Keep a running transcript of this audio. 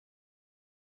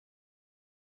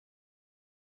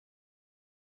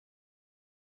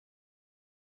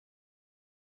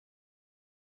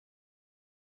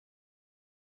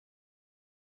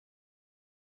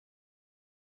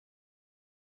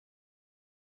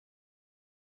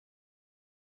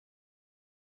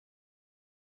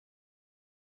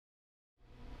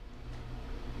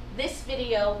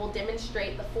video will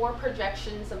demonstrate the 4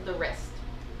 projections of the wrist: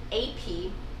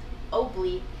 AP,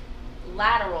 oblique,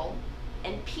 lateral,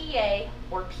 and PA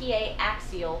or PA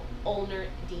axial ulnar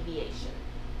deviation.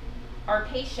 Our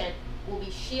patient will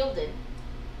be shielded,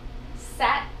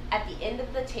 sat at the end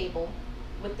of the table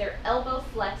with their elbow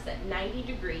flexed at 90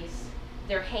 degrees,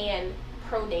 their hand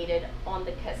pronated on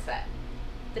the cassette.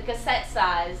 The cassette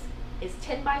size is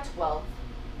 10 by 12.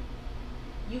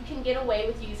 You can get away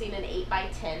with using an 8 by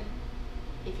 10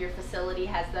 if your facility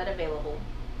has that available.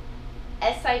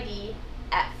 SID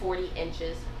at 40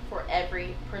 inches for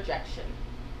every projection.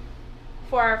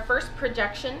 For our first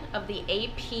projection of the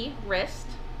AP wrist,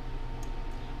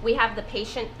 we have the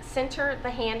patient center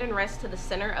the hand and wrist to the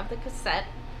center of the cassette.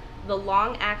 The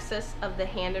long axis of the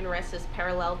hand and wrist is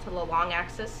parallel to the long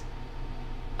axis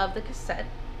of the cassette.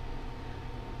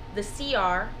 The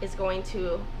CR is going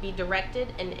to be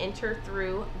directed and enter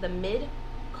through the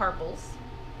mid-carpals,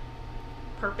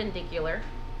 perpendicular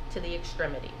to the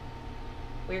extremity.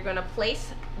 We're going to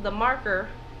place the marker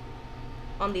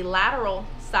on the lateral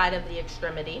side of the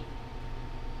extremity.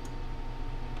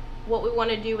 What we want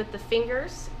to do with the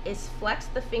fingers is flex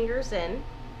the fingers in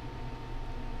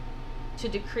to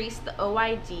decrease the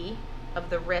OID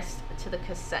of the wrist to the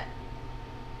cassette.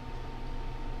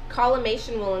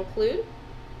 Collimation will include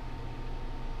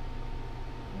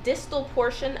distal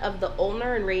portion of the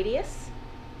ulnar and radius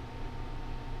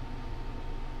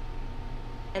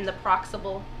and the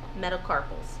proximal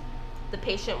metacarpals. The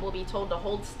patient will be told to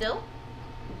hold still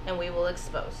and we will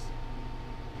expose.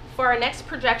 For our next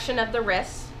projection of the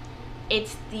wrist,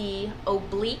 it's the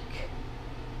oblique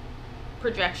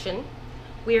projection.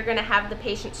 We are going to have the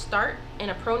patient start in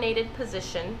a pronated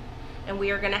position, and we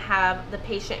are going to have the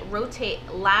patient rotate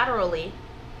laterally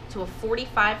to a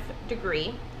 45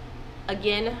 degree.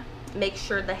 Again, make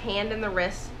sure the hand and the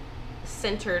wrist is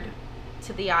centered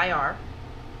to the IR.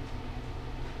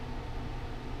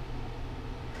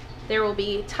 There will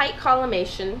be tight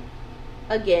collimation,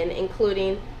 again,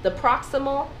 including the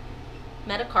proximal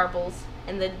metacarpals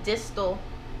and the distal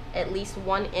at least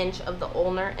 1 inch of the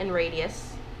ulnar and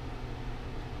radius.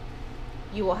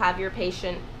 You will have your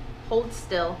patient hold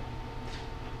still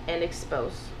and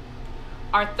expose.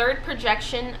 Our third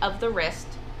projection of the wrist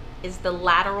is the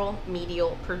lateral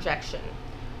medial projection.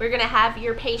 We're going to have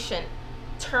your patient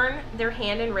turn their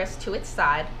hand and wrist to its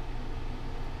side.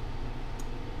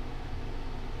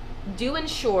 Do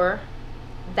ensure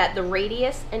that the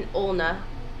radius and ulna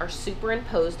are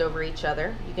superimposed over each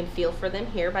other. You can feel for them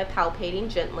here by palpating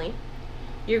gently.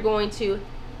 You're going to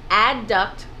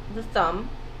adduct the thumb.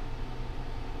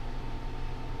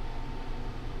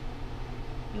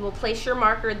 You will place your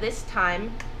marker this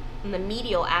time in the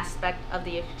medial aspect of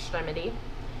the extremity.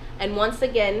 And once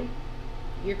again,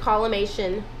 your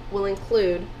collimation will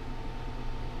include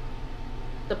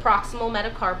the proximal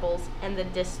metacarpals and the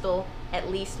distal at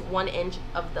least 1 inch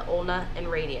of the ulna and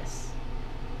radius.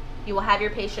 You will have your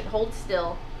patient hold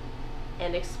still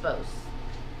and expose.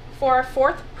 For our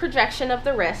fourth projection of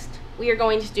the wrist, we are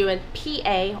going to do a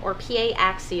PA or PA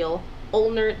axial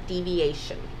ulnar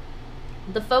deviation.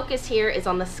 The focus here is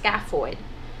on the scaphoid.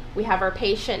 We have our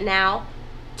patient now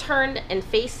turned and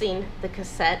facing the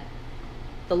cassette.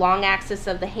 The long axis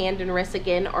of the hand and wrist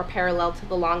again are parallel to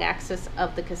the long axis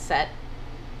of the cassette.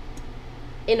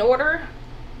 In order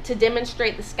to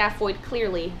demonstrate the scaphoid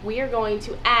clearly, we are going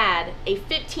to add a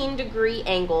 15-degree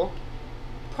angle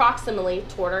proximally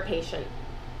toward our patient.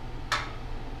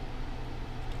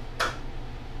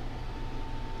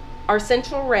 Our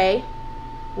central ray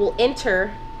will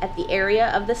enter at the area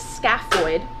of the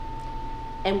scaphoid,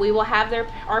 and we will have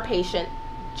our patient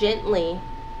gently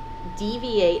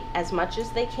deviate as much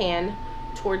as they can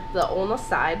toward the ulnar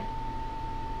side.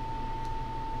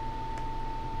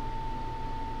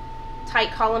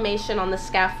 Tight collimation on the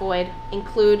scaphoid.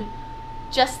 Include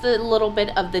just a little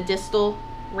bit of the distal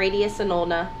radius and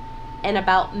ulna and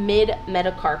about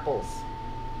mid-metacarpals.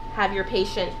 Have your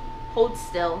patient hold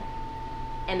still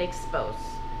and expose.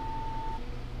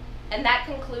 And that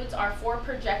concludes our 4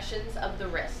 projections of the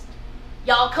wrist.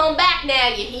 Y'all come back now,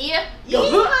 you hear?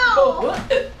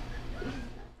 Yeehaw!